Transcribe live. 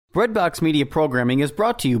Breadbox Media Programming is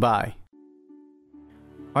brought to you by...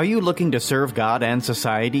 Are you looking to serve God and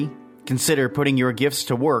society? Consider putting your gifts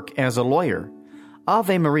to work as a lawyer.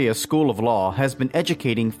 Ave Maria School of Law has been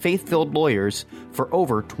educating faith-filled lawyers for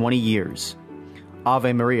over 20 years.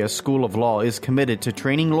 Ave Maria School of Law is committed to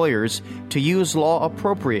training lawyers to use law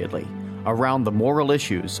appropriately around the moral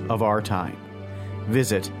issues of our time.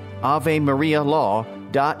 Visit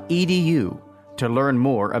avemarialaw.edu to learn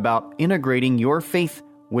more about integrating your faith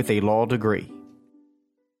with a law degree.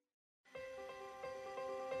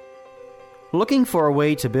 Looking for a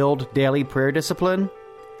way to build daily prayer discipline?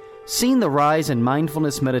 Seen the rise in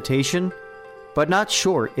mindfulness meditation, but not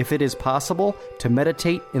sure if it is possible to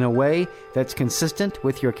meditate in a way that's consistent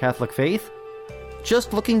with your Catholic faith?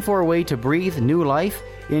 Just looking for a way to breathe new life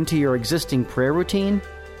into your existing prayer routine?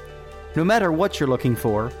 No matter what you're looking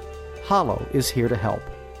for, Hallow is here to help.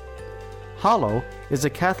 Hallow is a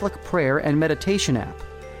Catholic prayer and meditation app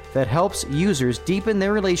that helps users deepen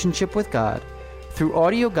their relationship with God through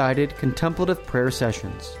audio-guided contemplative prayer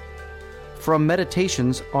sessions. From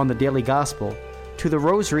meditations on the daily gospel to the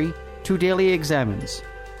rosary to daily examens,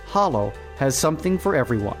 Hallow has something for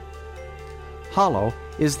everyone. Hallow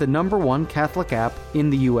is the #1 Catholic app in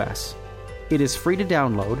the U.S. It is free to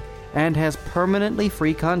download and has permanently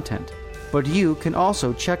free content, but you can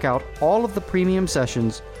also check out all of the premium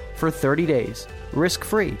sessions for 30 days,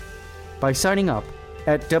 risk-free, by signing up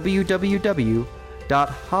at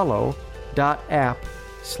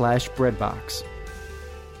www.hallow.app/breadbox.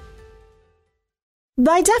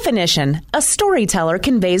 By definition, a storyteller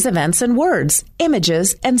conveys events in words,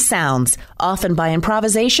 images, and sounds, often by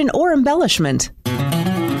improvisation or embellishment.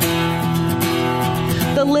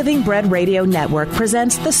 The Living Bread Radio Network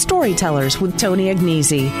presents The Storytellers with Tony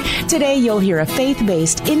Agnesi. Today you'll hear a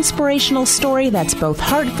faith-based, inspirational story that's both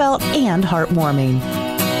heartfelt and heartwarming.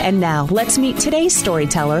 And now, let's meet today's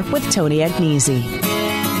storyteller with Tony Agnesi.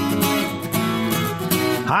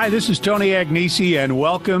 Hi, this is Tony Agnesi, and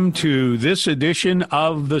welcome to this edition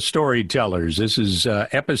of The Storytellers. This is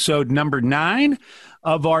episode number 9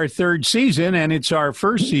 of our 3rd season, and it's our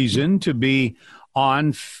first season to be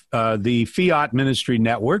on the Fiat Ministry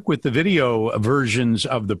Network with the video versions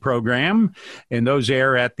of the program, and those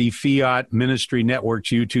air at the Fiat Ministry Network's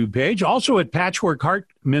YouTube page, also at Patchwork Heart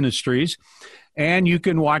Ministries, and you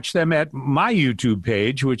can watch them at my YouTube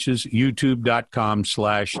page, which is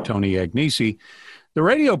youtube.com/Tony Agnesi. The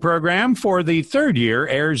radio program for the 3rd year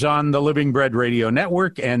airs on the Living Bread Radio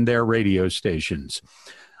Network and their radio stations.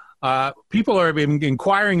 People are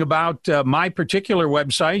inquiring about my particular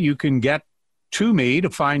website. You can get to me to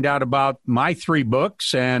find out about my 3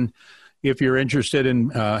 books, and if you're interested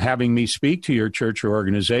in having me speak to your church or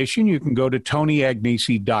organization, you can go to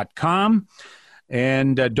TonyAgnesi.com.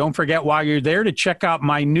 And don't forget, while you're there, to check out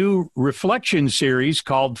my new reflection series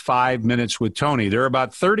called 5 Minutes with Tony. There are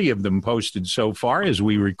about 30 of them posted so far as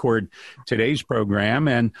we record today's program,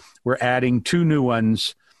 and we're adding 2 new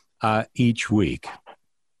ones each week.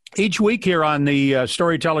 Each week here on the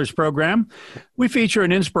Storytellers program, we feature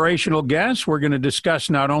an inspirational guest. We're going to discuss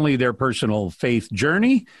not only their personal faith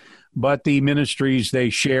journey, but the ministries they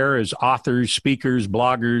share as authors, speakers,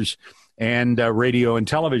 bloggers, and radio and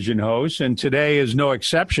television hosts. And today is no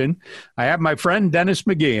exception. I have my friend Dennis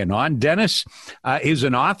McGeehan on. Dennis is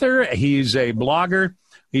an author. He's a blogger.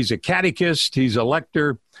 He's a catechist. He's a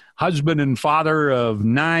lector, husband and father of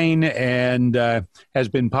 9, and has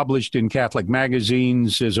been published in Catholic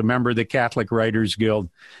magazines, is a member of the Catholic Writers Guild.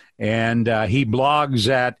 And he blogs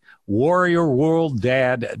at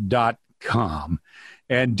warriorworlddad.com.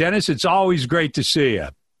 And Dennis, it's always great to see you.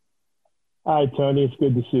 Hi, Tony. It's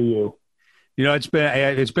good to see you. You know, it's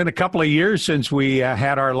been a couple of years since we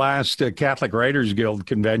had our last Catholic Writers Guild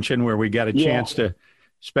convention where we got a chance to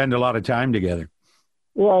spend a lot of time together.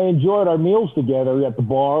 Yeah, I enjoyed our meals together at the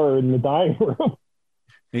bar or in the dining room.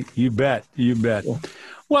 You bet. You bet. Yeah.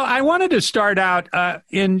 Well, I wanted to start out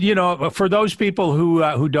for those people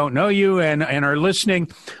who don't know you and are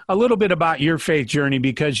listening, a little bit about your faith journey,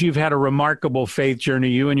 because you've had a remarkable faith journey,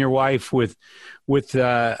 you and your wife, with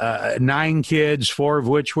 9 kids, 4 of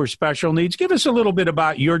which were special needs. Give us a little bit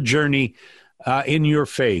about your journey in your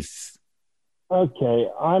faith. Okay.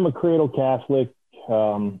 I'm a cradle Catholic.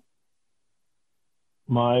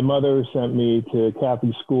 My mother sent me to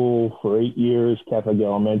Catholic school for 8 years, Catholic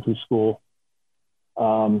elementary school.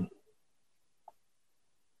 My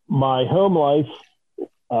home life,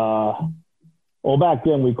 back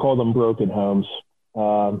then we called them broken homes.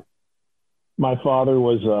 My father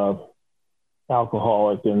was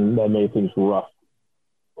alcoholic, and that made things rough.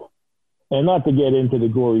 And not to get into the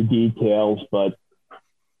gory details, but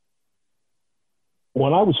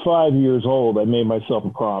when I was 5 years old, I made myself a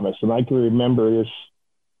promise, and I can remember this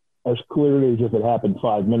as clearly as if it happened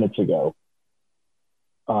 5 minutes ago,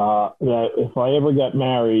 that if I ever got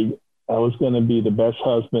married, I was going to be the best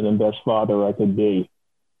husband and best father I could be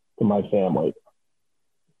to my family.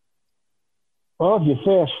 Well, if you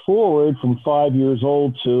fast forward from 5 years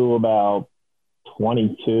old to about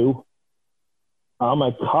 22, I'm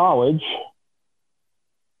at college,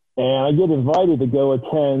 and I get invited to go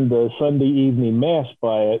attend the Sunday evening mass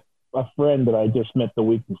by a friend that I just met the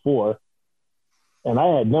week before. And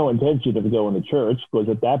I had no intention of going to church, because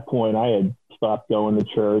at that point I had stopped going to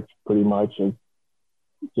church pretty much and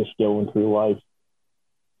just going through life.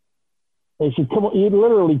 And he said, come on, he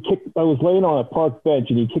literally kicked, I was laying on a park bench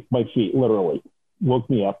and he kicked my feet, literally, woke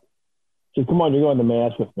me up. He said, come on, you're going to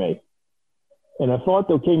mass with me. And a thought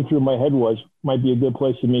that came through my head was, might be a good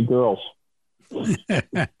place to meet girls.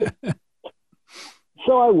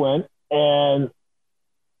 So I went, and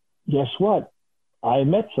guess what? I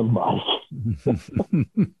met somebody.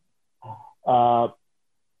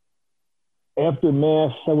 After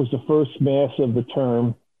Mass, that was the first Mass of the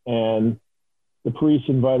term, and the priest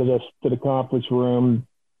invited us to the conference room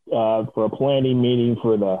for a planning meeting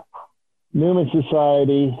for the Newman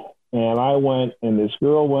Society, and I went, and this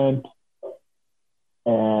girl went,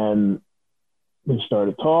 and we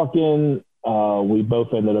started talking. We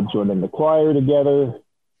both ended up joining the choir together,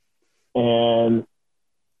 and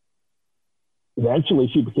eventually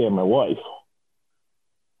she became my wife.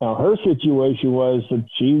 Now, her situation was that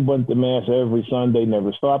she went to Mass every Sunday,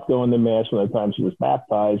 never stopped going to Mass from the time she was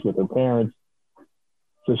baptized with her parents.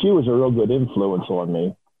 So she was a real good influence on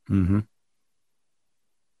me. Mm-hmm.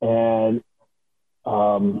 And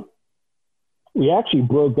we actually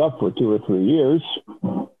broke up for 2 or 3 years,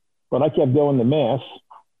 but I kept going to Mass.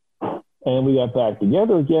 And we got back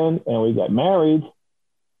together again, and we got married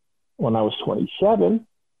when I was 27.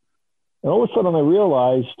 And all of a sudden I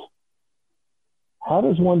realized, how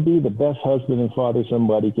does one be the best husband and father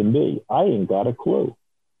somebody can be? I ain't got a clue.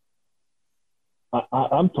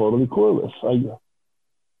 I'm totally clueless.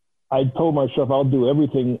 I told myself I'll do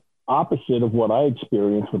everything opposite of what I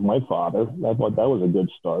experienced with my father. I thought that was a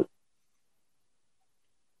good start.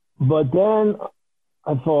 But then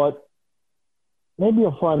I thought, maybe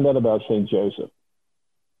I'll find out about St. Joseph.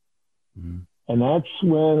 Mm-hmm. And that's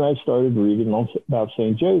when I started reading about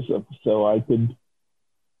St. Joseph, so I could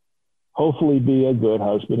hopefully be a good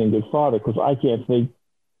husband and good father, because I can't think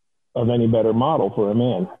of any better model for a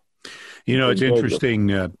man. You know, it's interesting,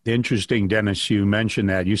 Dennis, you mentioned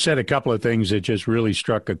that. You said a couple of things that just really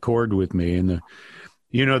struck a chord with me. And,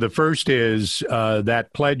 the first is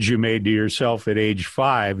that pledge you made to yourself at age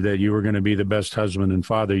 5 that you were going to be the best husband and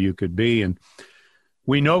father you could be. And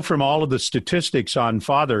we know from all of the statistics on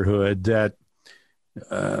fatherhood that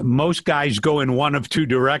most guys go in one of two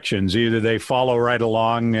directions. Either they follow right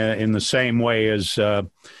along in the same way as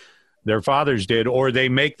their fathers did, or they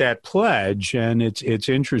make that pledge. And it's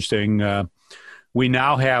interesting. We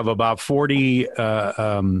now have about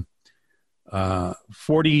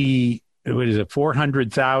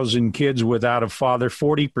 400,000 kids without a father.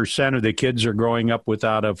 40% of the kids are growing up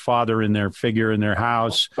without a father in their figure in their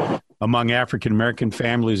house. Among African-American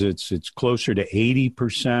families, it's closer to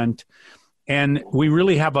 80%. And we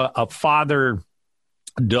really have a fatherhood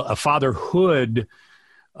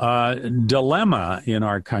dilemma in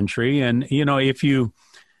our country. And,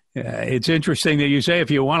 it's interesting that you say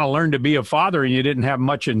if you want to learn to be a father and you didn't have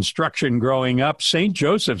much instruction growing up, St.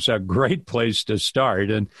 Joseph's a great place to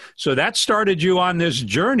start. And so that started you on this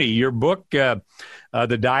journey. Your book, The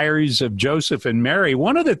Diaries of Joseph and Mary.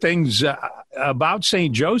 One of the things about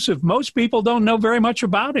St. Joseph, most people don't know very much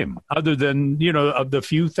about him, other than, of the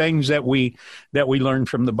few things that we learn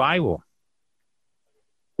from the Bible.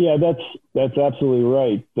 Yeah, that's absolutely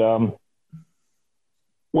right.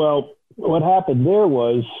 Well, what happened there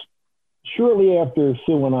was, shortly after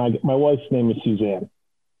Sue and I, my wife's name is Suzanne,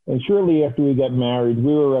 and shortly after we got married,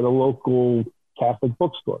 we were at a local Catholic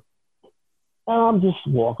bookstore. And I'm just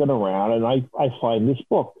walking around, and I find this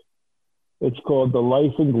book. It's called The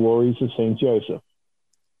Life and Glories of St. Joseph.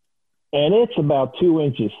 And it's about 2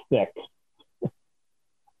 inches thick.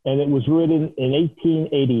 And it was written in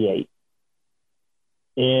 1888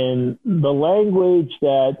 in the language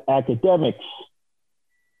that academics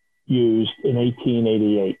used in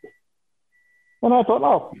 1888. And I thought,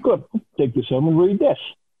 oh, good, take this home and read this.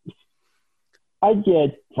 I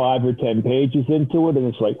get 5 or 10 pages into it,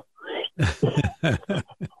 and it's like,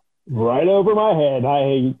 right over my head.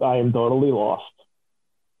 I am totally lost.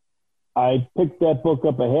 I picked that book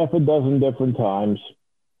up a half a dozen different times.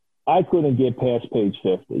 I couldn't get past page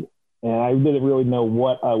 50. And I didn't really know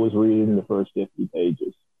what I was reading in the first 50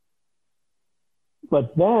 pages.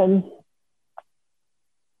 But then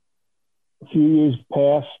a few years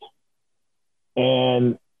passed,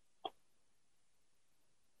 and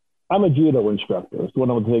I'm a judo instructor. It's one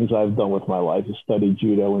of the things I've done with my life is study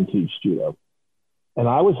judo and teach judo. And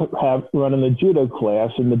I was running a judo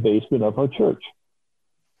class in the basement of our church.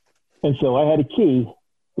 And so I had a key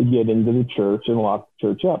to get into the church and lock the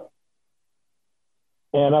church up.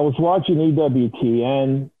 And I was watching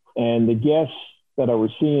EWTN, and the guests that I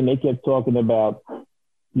was seeing, they kept talking about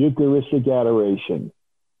Eucharistic adoration,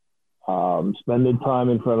 spending time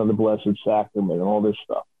in front of the Blessed Sacrament and all this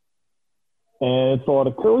stuff. And a thought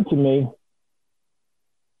occurred to me,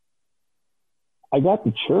 I got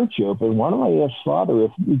the church open. Why don't I ask Father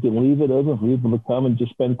if we can leave it open for people to come and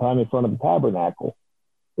just spend time in front of the tabernacle?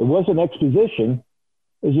 It wasn't exposition.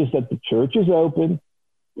 It's just that the church is open.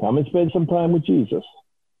 Come and spend some time with Jesus.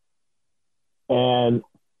 And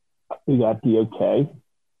we got the okay,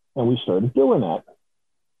 and we started doing that.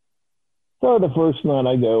 So the first night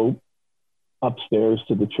I go upstairs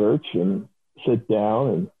to the church and sit down,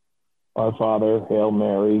 and Our Father, Hail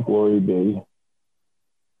Mary, glory be.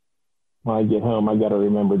 When I get home, I got to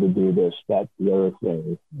remember to do this, that, the other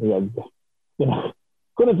thing.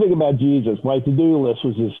 Couldn't think about Jesus. My to-do list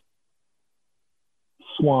was just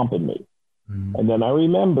swamping me. Mm. And then I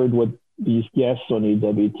remembered what these guests on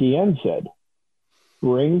EWTN said.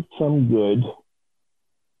 Bring some good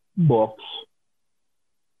books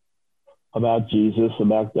about Jesus,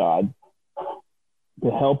 about God, to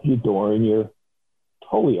help you during your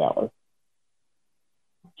holy hour.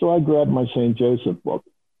 So I grabbed my St. Joseph book.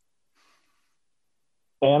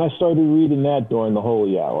 And I started reading that during the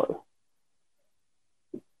holy hour.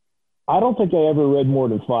 I don't think I ever read more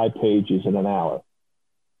than 5 pages in an hour.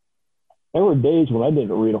 There were days when I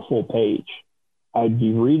didn't read a full page. I'd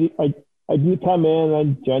be reading, I'd come in,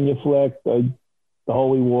 I'd genuflect, the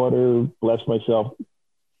holy water, bless myself,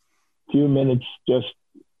 a few minutes just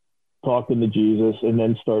talking to Jesus, and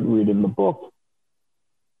then start reading the book.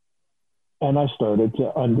 And I started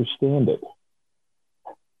to understand it.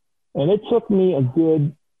 And it took me a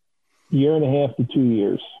good 1.5 to 2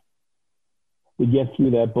 years to get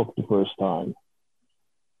through that book the first time.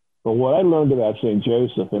 But what I learned about St.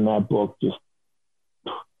 Joseph in that book,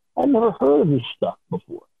 I'd never heard of this stuff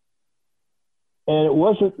before. And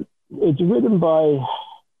it's written by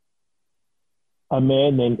a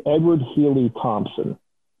man named Edward Healy Thompson.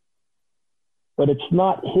 But it's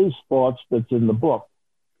not his thoughts that's in the book.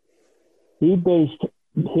 He based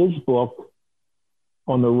his book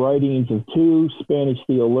on the writings of 2 Spanish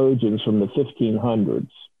theologians from the 1500s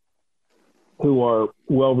who are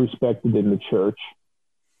well respected in the church.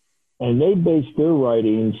 And they based their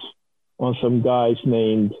writings on some guys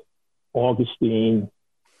named Augustine,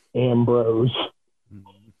 Ambrose,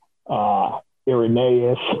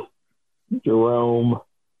 Irenaeus, Jerome,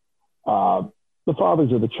 the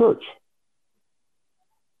fathers of the church.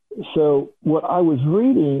 So what I was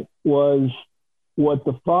reading was what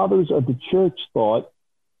the fathers of the church thought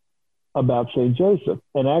about St. Joseph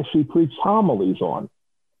and actually preached homilies on.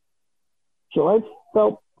 So I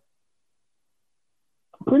felt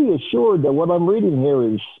pretty assured that what I'm reading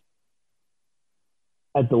here is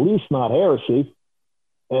at the least not heresy,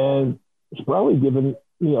 and it's probably given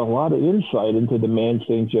me a lot of insight into the man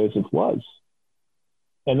St. Joseph was.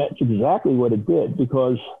 And that's exactly what it did,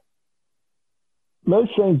 because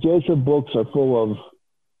most St. Joseph books are full of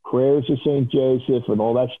prayers to St. Joseph and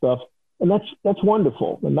all that stuff. And that's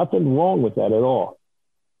wonderful. And nothing wrong with that at all.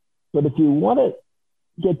 But if you want to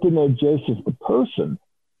get to know Joseph the person,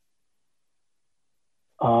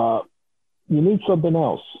 you need something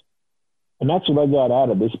else. And that's what I got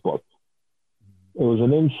out of this book. It was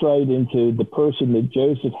an insight into the person that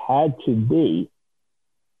Joseph had to be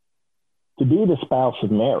the spouse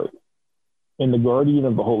of Mary and the guardian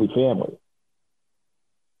of the Holy Family.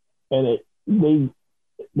 And the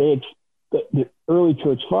early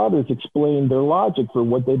church fathers explained their logic for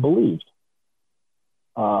what they believed.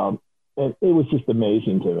 And it was just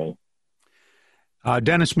amazing to me.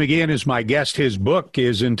 Dennis McGeehan is my guest. His book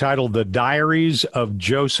is entitled The Diaries of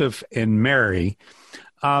Joseph and Mary.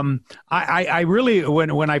 I really,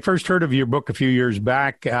 when I first heard of your book a few years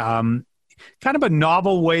back, kind of a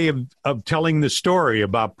novel way of telling the story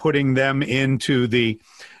about putting them into the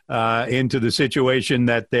situation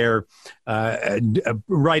that they're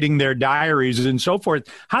writing their diaries and so forth.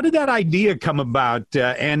 How did that idea come about,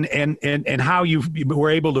 and how you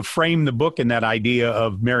were able to frame the book in that idea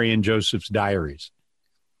of Mary and Joseph's diaries?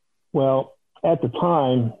 Well, at the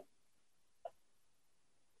time,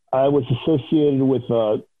 I was associated with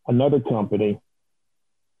another company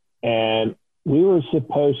And we were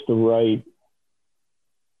supposed to write,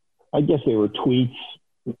 I guess they were tweets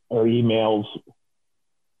or emails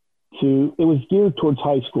it was geared towards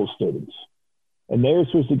high school students. And they were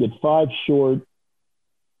supposed to get 5 short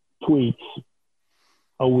tweets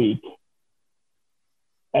a week,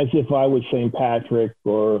 as if I was St. Patrick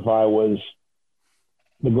or if I was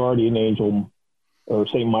the guardian angel or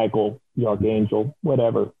St. Michael, the archangel,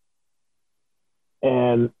 whatever.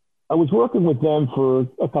 And I was working with them for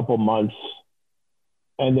a couple months,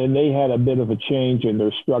 and then they had a bit of a change in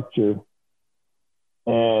their structure,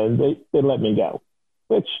 and they let me go.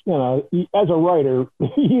 Which, you know, as a writer,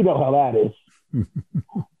 you know how that is.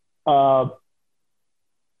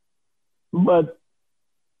 But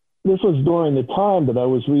this was during the time that I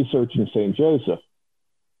was researching St. Joseph.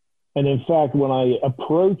 And in fact, when I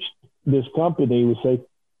approached this company, we say,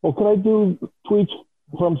 well, could I do tweets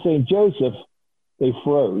from St. Joseph? They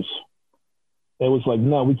froze. It was like,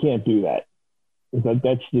 no, we can't do that.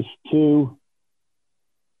 That's just too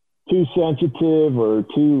sensitive or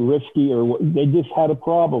too risky, or they just had a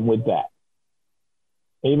problem with that.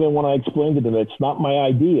 Even when I explained to them, it's not my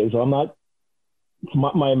ideas. It's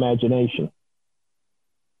not my imagination.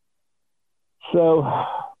 So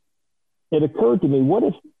it occurred to me, what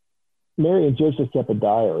if Mary and Joseph kept a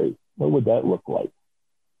diary? What would that look like?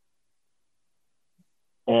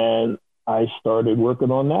 And I started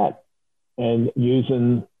working on that and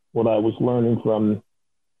using what I was learning from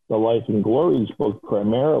the Life and Glories book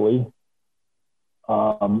primarily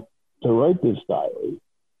to write this diary.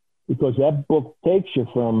 Because that book takes you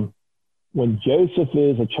from when Joseph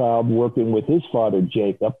is a child working with his father,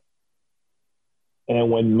 Jacob,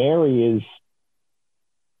 and when Mary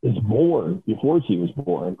is born, before she was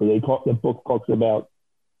born, because the book talks about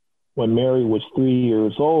when Mary was 3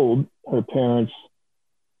 years old, her parents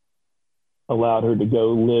allowed her to go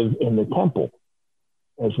live in the temple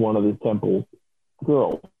as one of the temple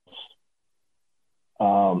girls.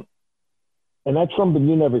 And that's something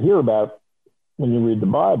you never hear about when you read the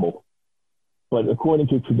Bible. But according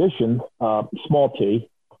to tradition, small t,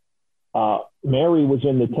 Mary was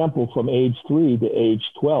in the temple from age 3 to age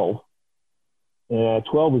 12. And at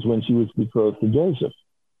 12 is when she was betrothed to Joseph.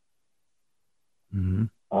 Mm-hmm.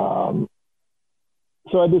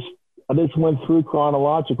 So I just went through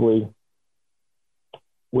chronologically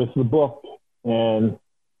with the book, and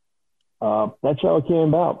that's how it came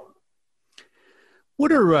about.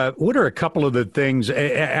 What are a couple of the things,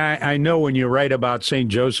 I know when you write about St.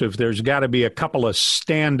 Joseph, there's got to be a couple of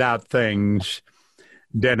standout things,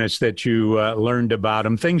 Dennis, that you learned about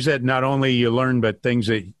him, things that not only you learned, but things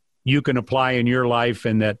that you can apply in your life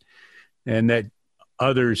and that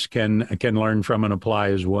others can learn from and apply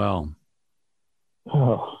as well.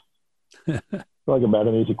 Oh, talk about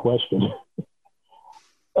an easy question.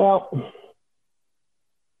 Well,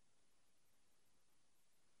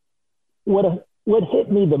 what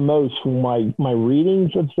hit me the most from my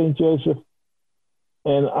readings of St. Joseph,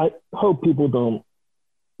 and I hope people don't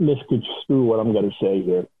misconstrue what I'm going to say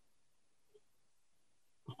here.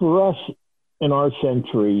 For us in our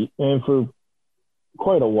century, and for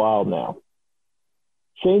quite a while now,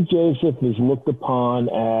 St. Joseph is looked upon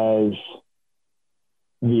as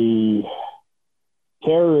the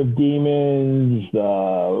terror of demons,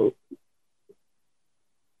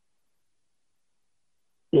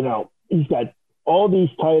 he's got all these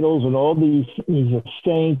titles and all these, he's a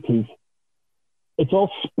saint, it's all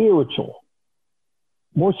spiritual,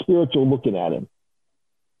 more spiritual looking at him.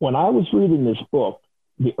 When I was reading this book,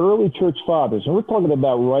 the early church fathers, and we're talking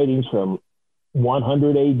about writings from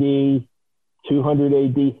 100 AD, 200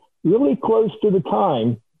 AD, really close to the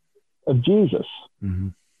time of Jesus. Mm-hmm.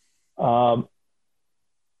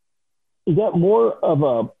 You got more of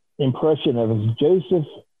a impression of Joseph,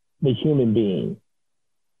 the human being,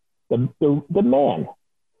 the man.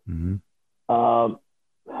 Mm-hmm.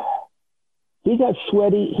 He got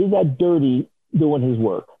sweaty, he got dirty doing his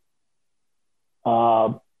work.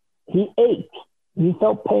 He ached, he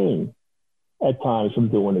felt pain at times from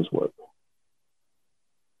doing his work.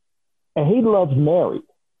 And he loved Mary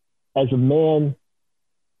as a man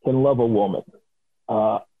can love a woman,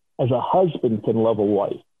 as a husband can love a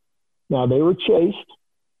wife. Now, they were chaste.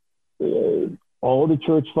 All the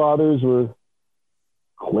church fathers were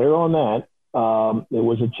clear on that. It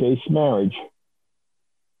was a chaste marriage.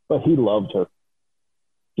 But he loved her.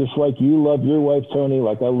 Just like you love your wife, Tony,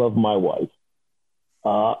 like I love my wife.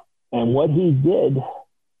 And what he did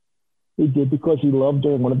because he loved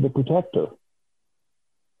her and wanted to protect her.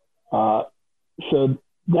 So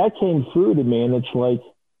that came through to me, and it's like,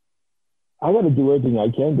 I got to do everything I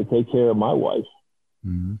can to take care of my wife.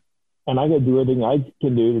 Mm-hmm. And I got to do everything I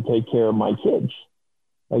can do to take care of my kids.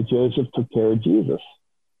 like Joseph took care of Jesus.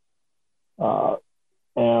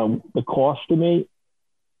 And the cost to me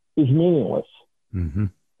is meaningless. Mm-hmm.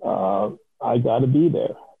 I got to be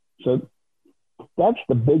there. So that's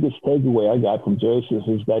the biggest takeaway I got from Joseph,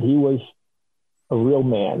 is that he was a real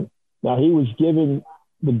man. Now, he was given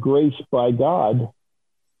the grace by God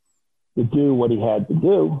to do what he had to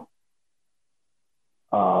do.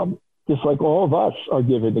 Just like all of us are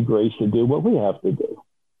given the grace to do what we have to do.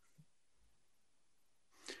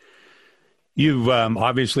 You've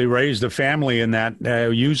obviously raised a family in that,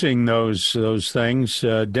 using those things.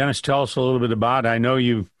 Dennis, tell us a little bit about it. I know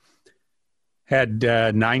you've had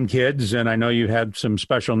 9 kids, and I know you had some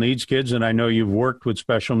special needs kids, and I know you've worked with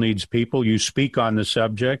special needs people. You speak on the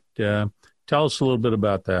subject. Tell us a little bit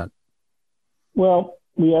about that. Well,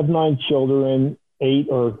 we have 9 children. 8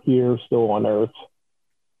 are here still on earth.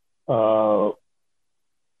 Our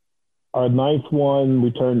 9th one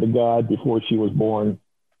returned to God before she was born.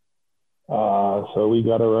 So we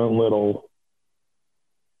got our own little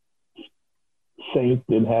saint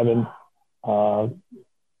in heaven.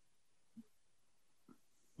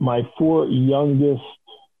 My 4 youngest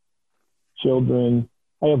children,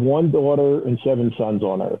 I have 1 daughter and 7 sons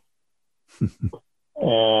on earth.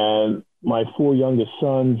 And my 4 youngest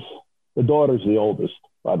sons, the daughter's the oldest,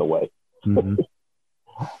 by the way. Mm-hmm.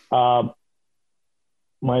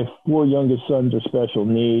 My 4 youngest sons are special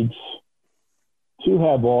needs. 2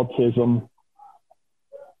 have autism.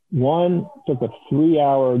 1 took a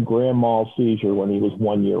 3-hour grand mal seizure when he was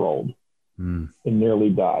 1 year old and nearly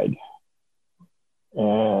died.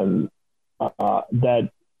 And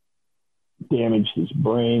that damaged his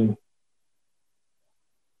brain.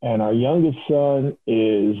 And our youngest son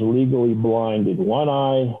is legally blind in 1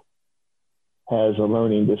 eye, has a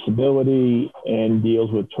learning disability, and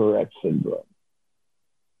deals with Tourette's syndrome.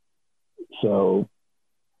 So,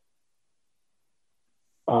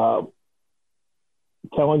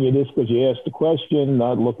 telling you this because you asked the question,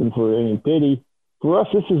 not looking for any pity. For us,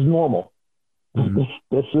 this is normal. Mm-hmm.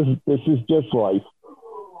 This is just life.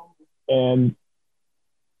 And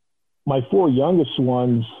my 4 youngest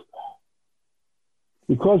ones,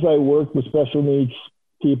 because I worked with special needs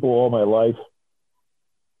people all my life,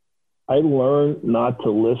 I learned not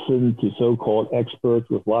to listen to so-called experts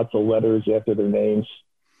with lots of letters after their names.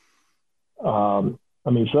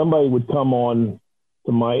 Somebody would come on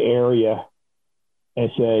to my area and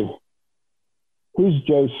say, "Who's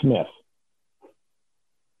Joe Smith?"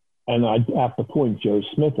 And I'd have to point Joe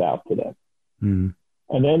Smith out to them. Mm-hmm.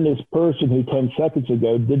 And then this person who 10 seconds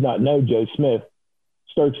ago did not know Joe Smith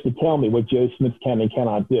starts to tell me what Joe Smith can and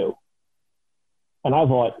cannot do. And I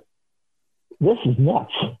thought, this is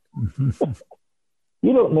nuts.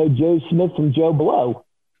 You don't know Joe Smith from Joe Blow.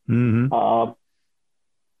 Mm-hmm.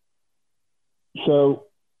 So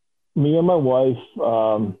me and my wife,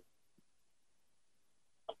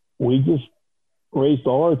 we just raised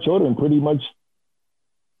all our children pretty much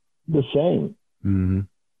the same. Mm-hmm.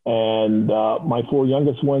 And my 4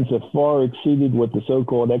 youngest ones have far exceeded what the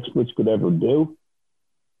so-called experts could ever do.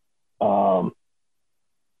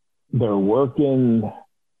 They're working.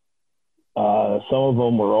 Some of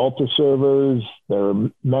them were altar servers. They're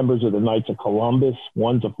members of the Knights of Columbus.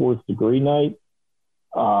 One's a 4th degree knight.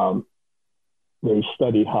 They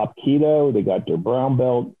studied Hapkido. They got their brown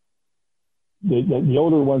belt. The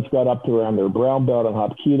older ones got up to around their brown belt on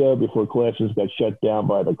Hapkido before classes got shut down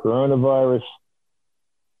by the coronavirus.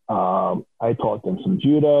 I taught them some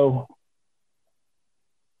judo.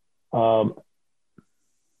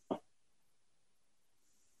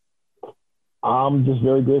 I'm just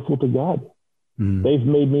very grateful to God. Mm. They've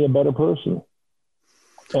made me a better person.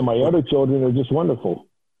 And my other children are just wonderful.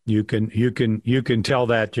 You can tell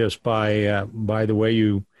that just by the way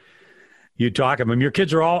you talk of them. Your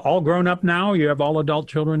kids are all grown up now? You have all adult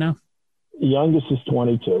children now? Youngest is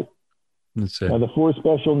 22. That's it. Now, the 4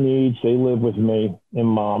 special needs, they live with me and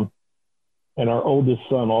Mom. And our oldest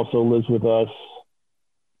son also lives with us.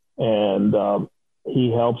 And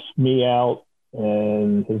he helps me out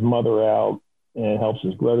and his mother out and helps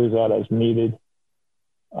his brothers out as needed.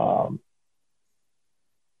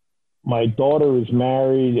 My daughter is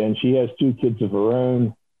married and she has 2 kids of her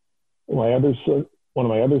own. One of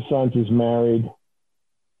my other sons is married,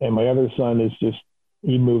 and my other son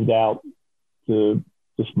he moved out to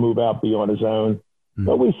just move out, be on his own. Mm-hmm.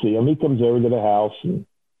 But we see him. He comes over to the house and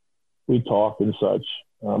we talk and such.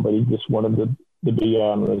 But he just wanted to be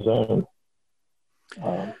on his own.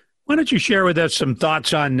 Why don't you share with us some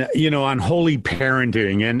thoughts on holy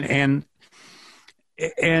parenting and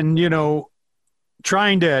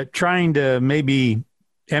trying to maybe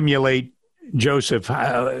emulate Joseph,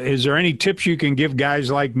 is there any tips you can give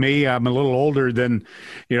guys like me? I'm a little older than,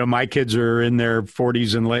 my kids are in their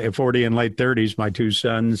 40s and late 30s, my two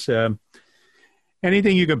sons.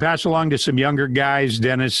 Anything you can pass along to some younger guys,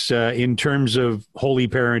 Dennis, in terms of holy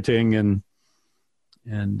parenting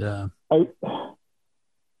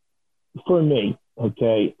for me,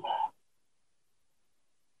 okay,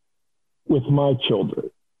 with my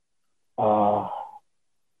children,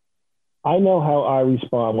 I know how I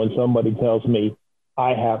respond when somebody tells me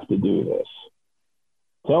I have to do this.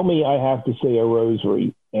 Tell me I have to say a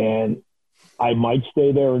rosary, and I might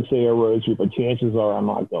stay there and say a rosary, but chances are I'm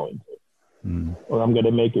not going to. Or I'm going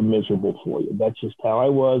to make it miserable for you. That's just how I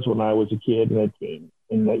was when I was a kid and a teen,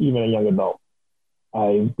 and even a young adult.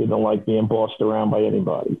 I didn't like being bossed around by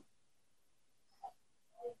anybody.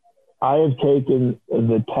 I have taken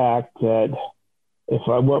the tack that if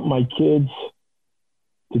I want my kids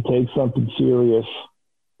to take something serious,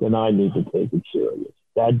 then I need to take it serious.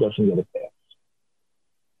 Dad doesn't get a pass.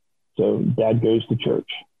 So Dad goes to church.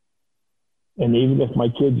 And even if my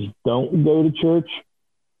kids don't go to church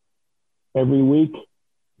every week,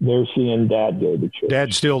 they're seeing Dad go to church.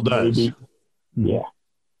 Dad still does. Yeah.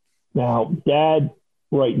 Now, Dad,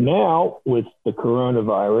 right now, with the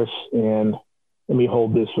coronavirus, and let me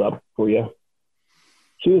hold this up for you.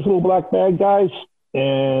 See this little black bag, guys?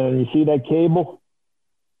 And you see that cable?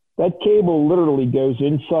 That cable literally goes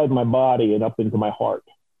inside my body and up into my heart.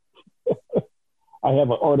 I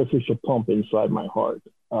have an artificial pump inside my heart.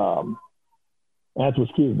 That's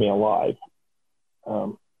what keeps me alive.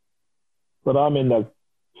 But I'm in the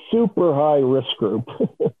super high risk group,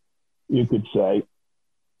 you could say,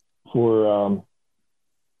 for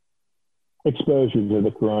exposure to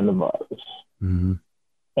the coronavirus. Mm-hmm.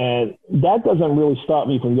 And that doesn't really stop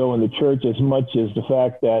me from going to church as much as the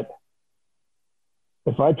fact that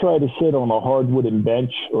if I try to sit on a hard wooden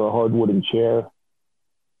bench or a hard wooden chair,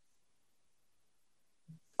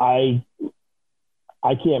 I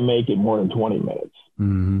can't make it more than 20 minutes.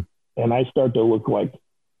 Mm-hmm. And I start to look like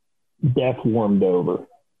death warmed over.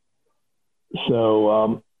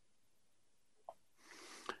 So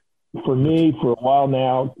for me, for a while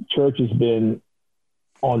now, church has been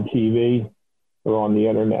on TV or on the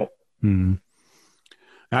internet. Mm-hmm.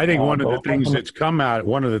 I think one of the things that's come out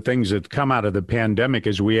of the pandemic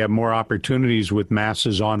is we have more opportunities with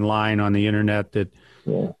masses online on the internet that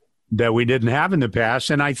we didn't have in the past.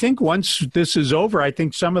 And I think once this is over, I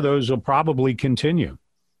think some of those will probably continue,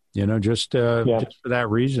 just for that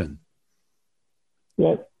reason.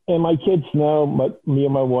 Yeah. And my kids know, but me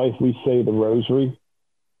and my wife, we say the rosary.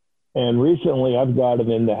 And recently I've gotten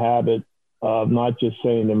in the habit of not just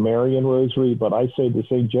saying the Marian rosary, but I say the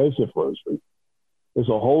St. Joseph rosary. There's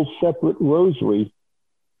a whole separate rosary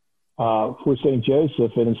for St.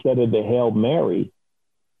 Joseph, and instead of the Hail Mary,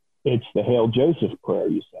 it's the Hail Joseph prayer,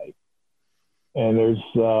 you say. And there's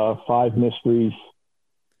 5 mysteries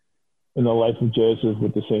in the life of Joseph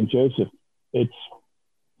with the St. Joseph. It's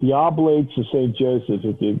the Oblates of St. Joseph.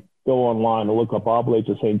 If you go online and look up Oblates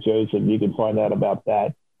of St. Joseph, you can find out about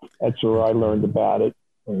that. That's where I learned about it,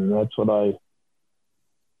 and that's what I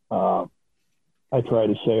try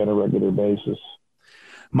to say on a regular basis.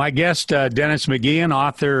 My guest, Dennis McGeehan,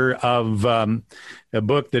 author of a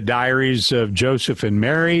book, The Diaries of Joseph and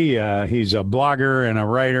Mary. He's a blogger and a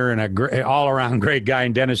writer and a all-around great guy.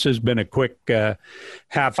 And Dennis, has been a quick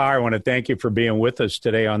half hour. I want to thank you for being with us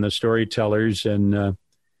today on the Storytellers, and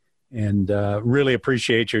really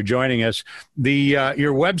appreciate your joining us.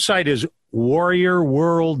 Your website is Warrior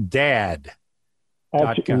World Dad.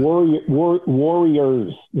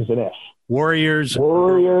 Warriors is an S.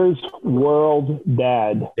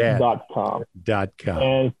 WarriorsWorldDad.com.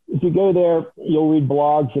 And if you go there, you'll read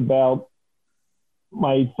blogs about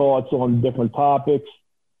my thoughts on different topics.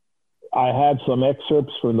 I have some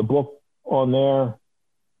excerpts from the book on there.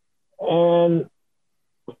 And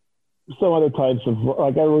some other types of,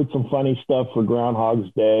 like I wrote some funny stuff for Groundhog's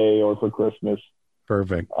Day or for Christmas.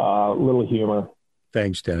 Perfect. Little humor.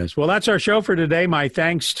 Thanks, Dennis. Well, that's our show for today. My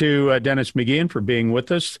thanks to Dennis McGeehan for being with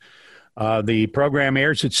us. The program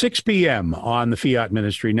airs at 6 p.m. on the Fiat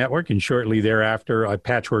Ministry Network, and shortly thereafter at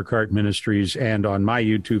Patchwork Heart Ministries and on my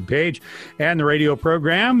YouTube page. And the radio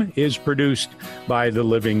program is produced by the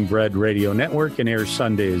Living Bread Radio Network and airs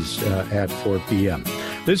Sundays at 4 p.m.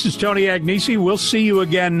 This is Tony Agnesi. We'll see you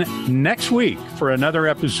again next week for another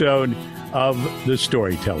episode of The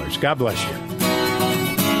Storytellers. God bless you.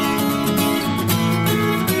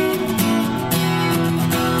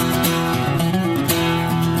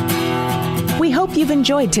 you've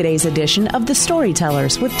enjoyed today's edition of The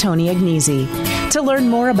Storytellers with Tony Agnesi. To learn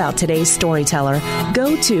more about today's storyteller,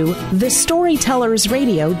 go to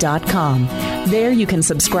thestorytellersradio.com. There you can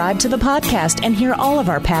subscribe to the podcast and hear all of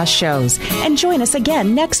our past shows. And join us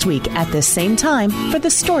again next week at this same time for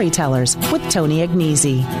The Storytellers with Tony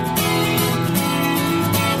Agnesi.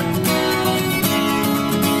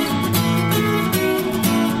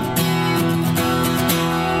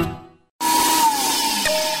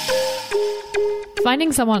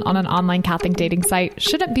 Finding someone on an online Catholic dating site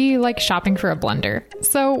shouldn't be like shopping for a blender.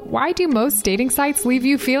 So why do most dating sites leave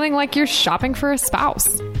you feeling like you're shopping for a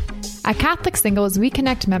spouse? At Catholic Singles, we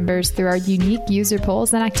connect members through our unique user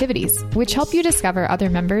polls and activities, which help you discover other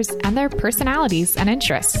members and their personalities and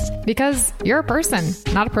interests. Because you're a person,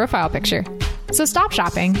 not a profile picture. So stop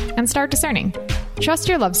shopping and start discerning. Trust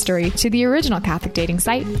your love story to the original Catholic dating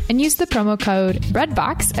site and use the promo code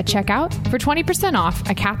BREADBOX at checkout for 20% off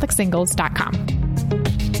at CatholicSingles.com.